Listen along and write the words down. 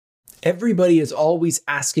Everybody is always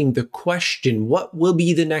asking the question, what will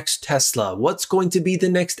be the next Tesla? What's going to be the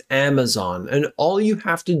next Amazon? And all you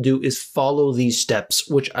have to do is follow these steps,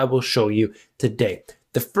 which I will show you today.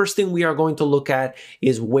 The first thing we are going to look at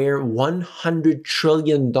is where $100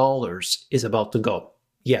 trillion is about to go.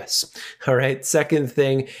 Yes. All right. Second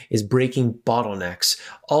thing is breaking bottlenecks.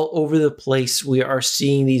 All over the place, we are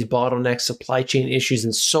seeing these bottlenecks, supply chain issues,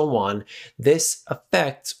 and so on. This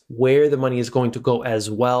affects where the money is going to go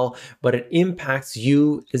as well, but it impacts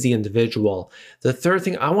you as the individual. The third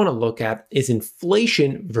thing I want to look at is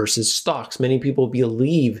inflation versus stocks. Many people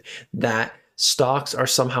believe that stocks are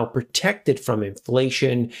somehow protected from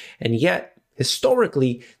inflation, and yet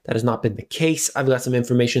historically, that has not been the case. I've got some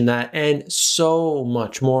information on that and so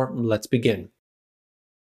much more. Let's begin.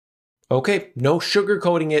 Okay, no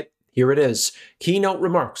sugarcoating it. Here it is. Keynote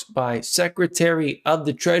remarks by Secretary of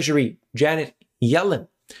the Treasury, Janet Yellen.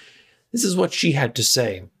 This is what she had to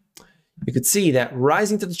say. You could see that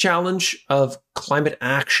rising to the challenge of climate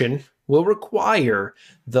action will require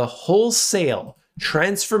the wholesale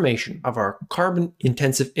transformation of our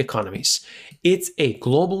carbon-intensive economies. It's a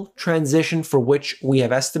global transition for which we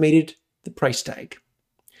have estimated the price tag.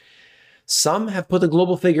 Some have put the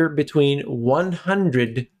global figure between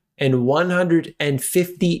 $100 and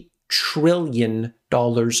 $150 trillion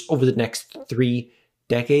over the next 3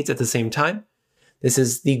 decades at the same time. This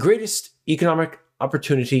is the greatest economic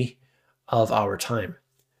opportunity of our time.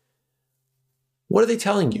 What are they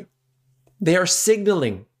telling you? They are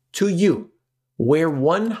signaling to you where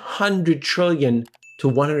 $100 trillion to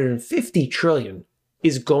 $150 trillion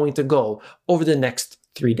is going to go over the next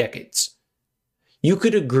 3 decades. You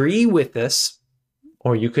could agree with this,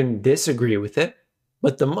 or you can disagree with it,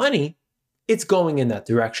 but the money, it's going in that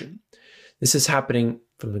direction. This is happening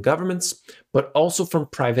from the governments, but also from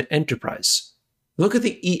private enterprise. Look at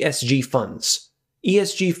the ESG funds.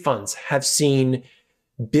 ESG funds have seen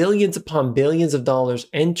billions upon billions of dollars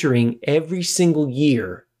entering every single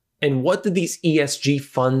year. And what do these ESG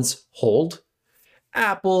funds hold?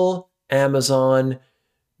 Apple, Amazon,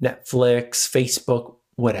 Netflix, Facebook,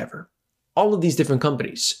 whatever. All of these different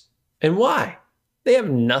companies. And why? They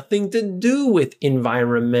have nothing to do with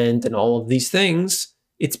environment and all of these things.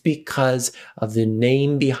 It's because of the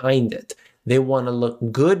name behind it. They want to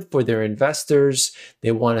look good for their investors.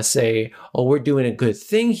 They want to say, oh, we're doing a good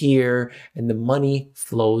thing here, and the money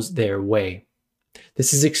flows their way.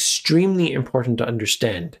 This is extremely important to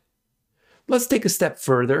understand. Let's take a step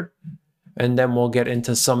further, and then we'll get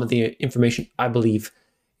into some of the information I believe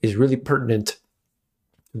is really pertinent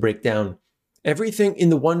to break down. Everything in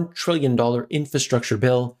the $1 trillion infrastructure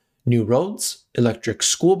bill: new roads, electric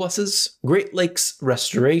school buses, Great Lakes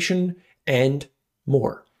restoration, and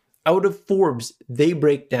more. Out of Forbes, they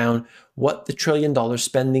break down what the $1 trillion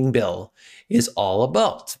spending bill is all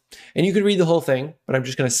about. And you can read the whole thing, but I'm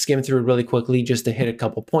just going to skim through it really quickly just to hit a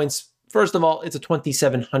couple points. First of all, it's a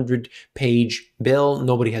 2,700-page bill.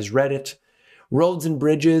 Nobody has read it. Roads and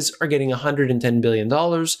bridges are getting $110 billion.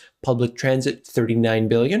 Public transit, $39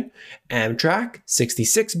 billion. Amtrak,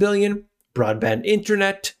 $66 billion. Broadband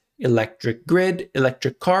internet, electric grid,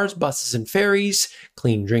 electric cars, buses and ferries,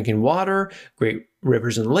 clean drinking water, great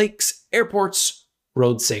rivers and lakes, airports,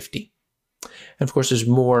 road safety. And of course, there's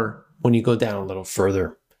more when you go down a little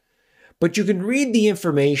further. But you can read the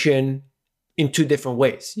information in 2 different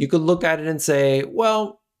ways. You could look at it and say,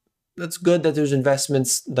 well, that's good that there's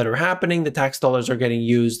investments that are happening, the tax dollars are getting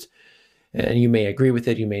used, and you may agree with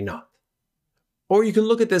it, you may not. Or you can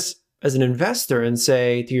look at this as an investor and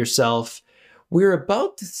say to yourself, we're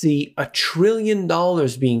about to see $1 trillion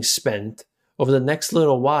being spent over the next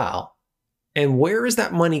little while, and where is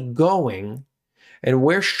that money going, and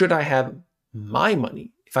where should I have my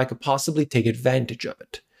money if I could possibly take advantage of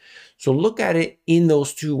it? So look at it in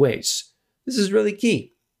those 2 ways. This is really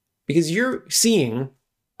key because you're seeing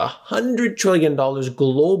 $100 trillion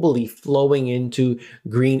globally flowing into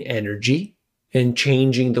green energy and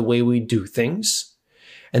changing the way we do things.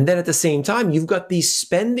 And then at the same time, you've got these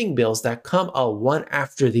spending bills that come out one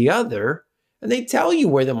after the other, and they tell you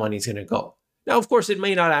where the money's going to go. Now, of course, it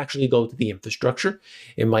may not actually go to the infrastructure.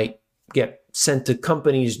 It might get sent to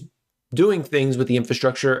companies doing things with the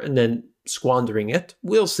infrastructure and then squandering it.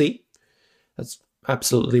 We'll see. That's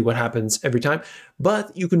absolutely what happens every time.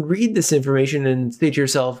 But you can read this information and say to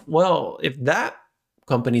yourself, well, if that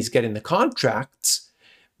company's getting the contracts,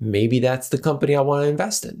 maybe that's the company I want to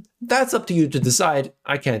invest in. That's up to you to decide.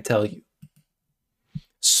 I can't tell you.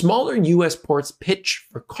 Smaller US ports pitch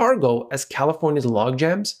for cargo as California's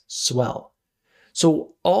logjams swell.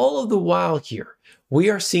 So all of the while here,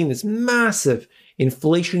 we are seeing this massive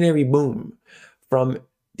inflationary boom from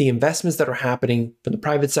the investments that are happening from the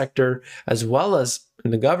private sector as well as in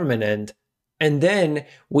the government end. And then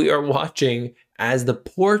we are watching as the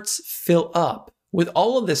ports fill up with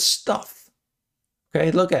all of this stuff. Okay,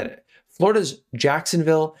 look at it. Florida's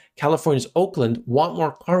Jacksonville, California's Oakland want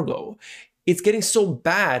more cargo. It's getting so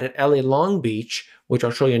bad at LA Long Beach, which I'll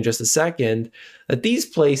show you in just a second, that these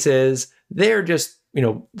places, they're just,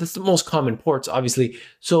 that's the most common ports, obviously.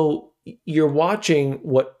 So you're watching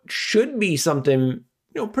what should be something,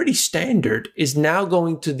 pretty standard is now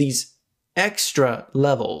going to these extra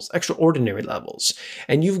levels, extraordinary levels.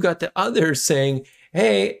 And you've got the others saying,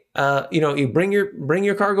 hey, you bring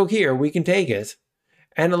your cargo here, we can take it.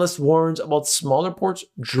 Analyst warns about smaller ports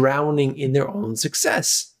drowning in their own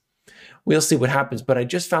success. We'll see what happens, but I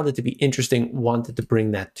just found it to be interesting, wanted to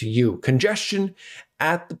bring that to you. Congestion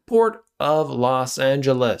at the Port of Los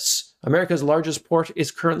Angeles. America's largest port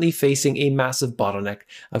is currently facing a massive bottleneck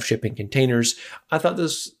of shipping containers. I thought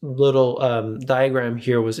this little diagram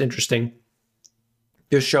here was interesting.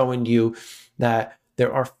 Just showing you that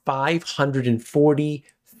there are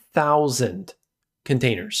 540,000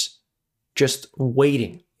 containers just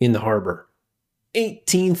waiting in the harbor.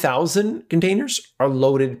 18,000 containers are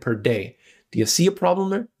loaded per day. Do you see a problem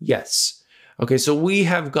there? Yes. Okay, so we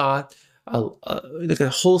have got a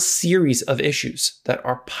whole series of issues that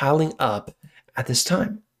are piling up at this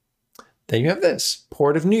time. Then you have this.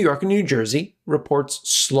 Port of New York and New Jersey reports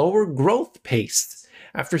slower growth pace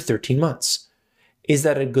after 13 months. Is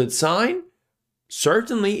that a good sign?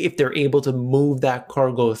 Certainly, if they're able to move that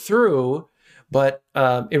cargo through, but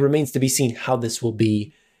it remains to be seen how this will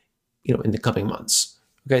be, in the coming months.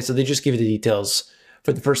 Okay, so they just give you the details.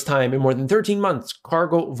 For the first time in more than 13 months,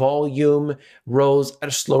 cargo volume rose at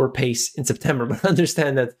a slower pace in September. But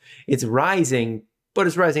understand that it's rising, but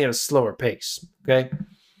it's rising at a slower pace. Okay,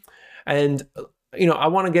 and I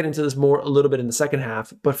want to get into this more a little bit in the second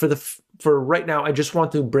half. But for right now, I just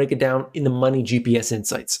want to break it down in the Money GPS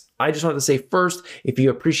Insights. I just want to say first, if you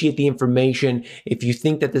appreciate the information, if you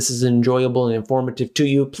think that this is enjoyable and informative to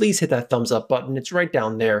you, please hit that thumbs up button. It's right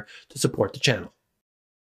down there to support the channel.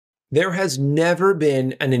 There has never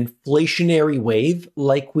been an inflationary wave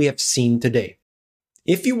like we have seen today.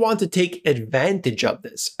 If you want to take advantage of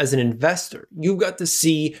this as an investor, you've got to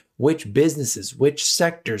see which businesses, which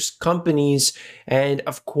sectors, companies, and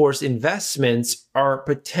of course investments are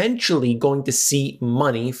potentially going to see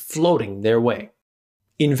money floating their way.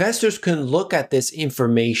 Investors can look at this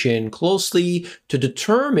information closely to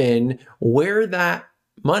determine where that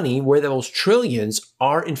money, where those trillions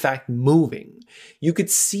are in fact moving. You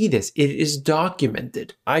could see this. It is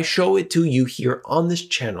documented. I show it to you here on this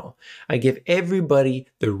channel. I give everybody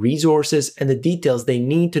the resources and the details they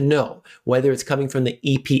need to know, whether it's coming from the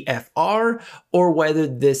EPFR or whether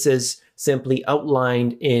this is simply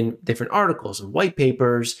outlined in different articles and white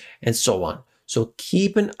papers and so on. So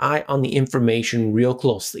keep an eye on the information real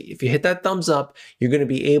closely. If you hit that thumbs up, you're going to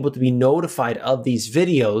be able to be notified of these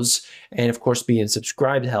videos. And of course, being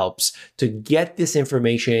subscribed helps to get this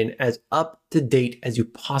information as up to date as you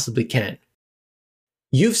possibly can.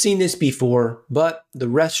 You've seen this before, but the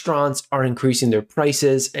restaurants are increasing their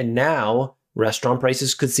prices, and now restaurant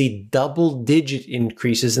prices could see double-digit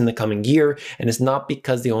increases in the coming year, and it's not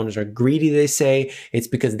because the owners are greedy, they say, it's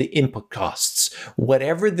because of the input costs.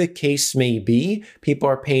 Whatever the case may be, people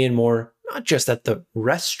are paying more, not just at the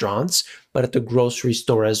restaurants, but at the grocery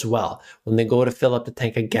store as well, when they go to fill up the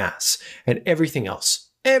tank of gas and everything else.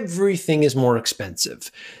 Everything is more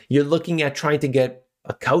expensive. You're looking at trying to get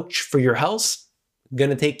a couch for your house. Going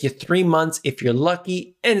to take you 3 months if you're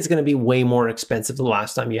lucky, and it's going to be way more expensive the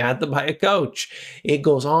last time you had to buy a couch. It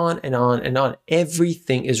goes on and on and on.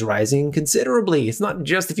 Everything is rising considerably. It's not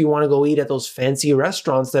just if you want to go eat at those fancy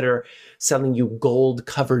restaurants that are selling you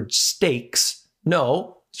gold-covered steaks.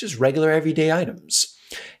 No, it's just regular everyday items.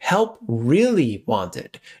 Help really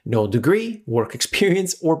wanted. No degree, work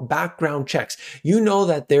experience, or background checks. You know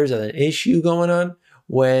that there's an issue going on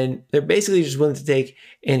when they're basically just willing to take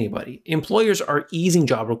anybody. Employers are easing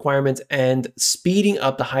job requirements and speeding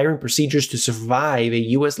up the hiring procedures to survive a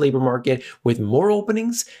US labor market with more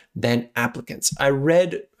openings than applicants. I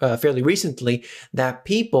read fairly recently that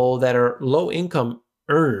people that are low income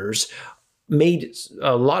earners made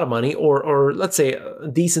a lot of money, or let's say a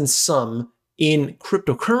decent sum in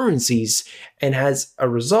cryptocurrencies, and as a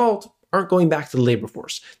result aren't going back to the labor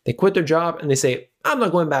force. They quit their job and they say, I'm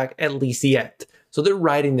not going back, at least yet. So they're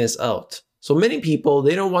riding this out. So many people,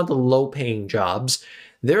 they don't want the low-paying jobs.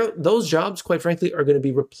 Those jobs, quite frankly, are going to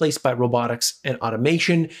be replaced by robotics and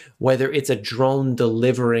automation, whether it's a drone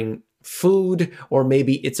delivering food, or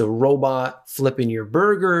maybe it's a robot flipping your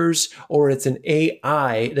burgers, or it's an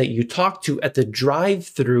AI that you talk to at the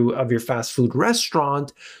drive-through of your fast food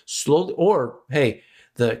restaurant slowly, or hey,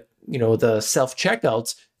 the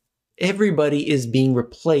self-checkouts, everybody is being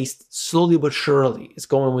replaced slowly but surely. It's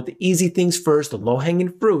going with the easy things first, the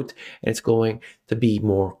low-hanging fruit, and it's going to be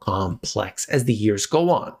more complex as the years go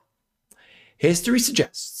on. History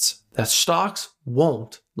suggests that stocks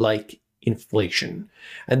won't like inflation.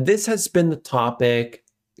 And this has been the topic,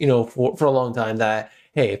 for a long time, that,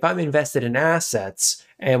 hey, if I'm invested in assets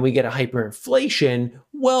and we get a hyperinflation,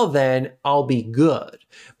 well, then I'll be good.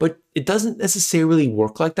 But it doesn't necessarily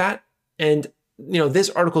work like that. And, this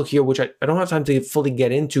article here, which I don't have time to fully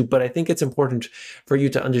get into, but I think it's important for you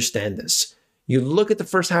to understand this. You look at the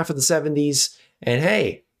first half of the 70s and,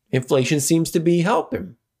 hey, inflation seems to be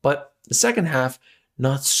helping, but the second half,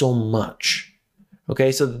 not so much.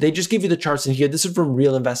 Okay, so they just give you the charts in here. This is from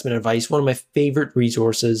Real Investment Advice, one of my favorite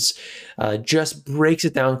resources. Just breaks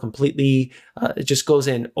it down completely. It just goes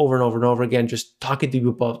in over and over and over again, just talking to you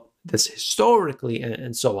about this historically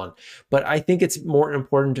and so on. But I think it's more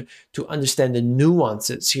important to understand the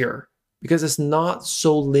nuances here because it's not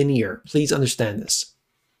so linear. Please understand this.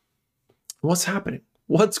 What's happening?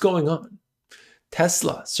 What's going on?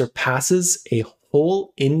 Tesla surpasses a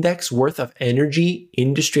whole index worth of energy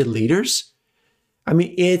industry leaders. I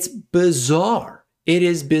mean, it's bizarre. It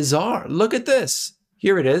is bizarre. Look at this.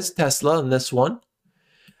 Here it is, Tesla in this one.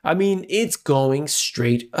 I mean, it's going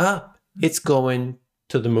straight up. It's going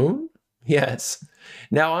to the moon. Yes.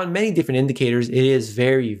 Now, on many different indicators, it is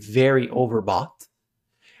very, very overbought.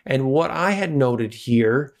 And what I had noted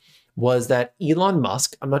here was that Elon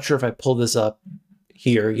Musk, I'm not sure if I pulled this up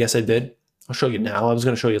here. Yes, I did. I'll show you now. I was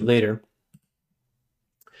going to show you later.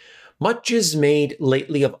 Much is made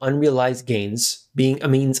lately of unrealized gains being a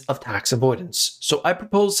means of tax avoidance. So I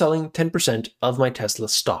propose selling 10% of my Tesla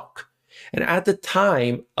stock. And at the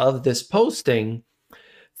time of this posting,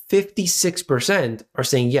 56% are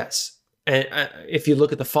saying yes. And if you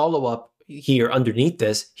look at the follow-up here underneath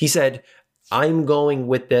this, he said, I'm going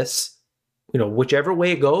with this, whichever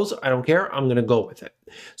way it goes, I don't care, I'm going to go with it.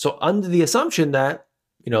 So under the assumption that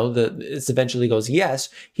it eventually goes yes,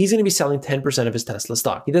 he's going to be selling 10% of his Tesla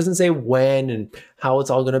stock. He doesn't say when and how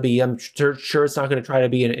it's all going to be. I'm sure it's not going to try to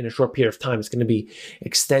be in a short period of time. It's going to be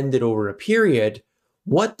extended over a period.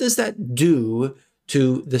 What does that do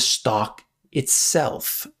to the stock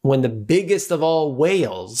itself when the biggest of all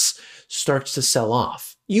whales starts to sell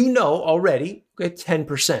off? Already, okay,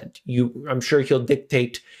 10%. I'm sure he'll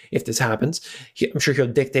dictate if this happens. I'm sure he'll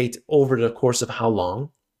dictate over the course of how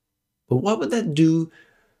long. But what would that do?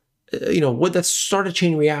 Would that start a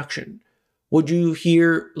chain reaction? Would you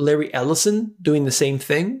hear Larry Ellison doing the same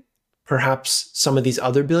thing? Perhaps some of these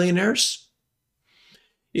other billionaires?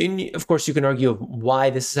 And of course, you can argue why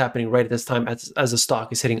this is happening right at this time as the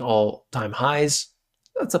stock is hitting all-time highs.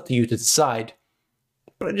 That's up to you to decide.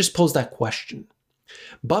 But I just posed that question.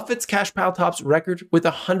 Buffett's cash pile tops record with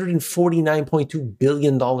 $149.2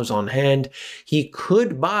 billion on hand. He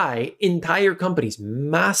could buy entire companies,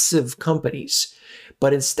 massive companies,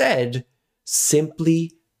 but instead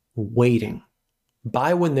simply waiting.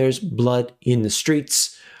 Buy when there's blood in the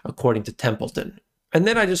streets, according to Templeton. And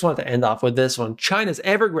then I just wanted to end off with this one. China's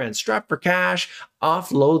Evergrande, strapped for cash,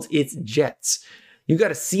 offloads its jets. You got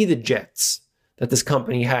to see the jets that this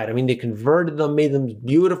company had. I mean, they converted them, made them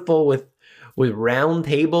beautiful with round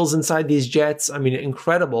tables inside these jets. I mean,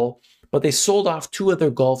 incredible. But they sold off 2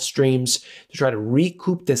 other Gulfstreams to try to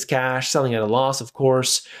recoup this cash, selling at a loss, of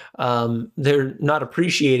course. They're not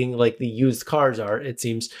appreciating like the used cars are, it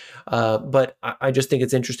seems. But I just think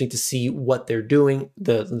it's interesting to see what they're doing,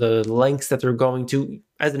 the lengths that they're going to.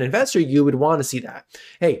 As an investor, you would want to see that.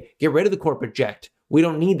 Hey, get rid of the corporate jet. We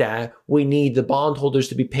don't need that. We need the bondholders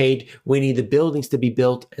to be paid. We need the buildings to be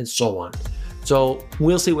built and so on. So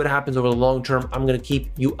we'll see what happens over the long term. I'm going to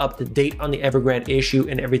keep you up to date on the Evergrande issue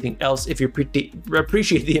and everything else. If you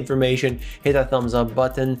appreciate the information, hit that thumbs up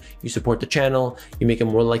button. You support the channel. You make it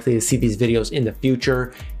more likely to see these videos in the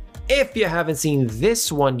future. If you haven't seen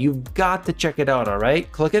this one, you've got to check it out, all right?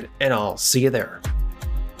 Click it and I'll see you there.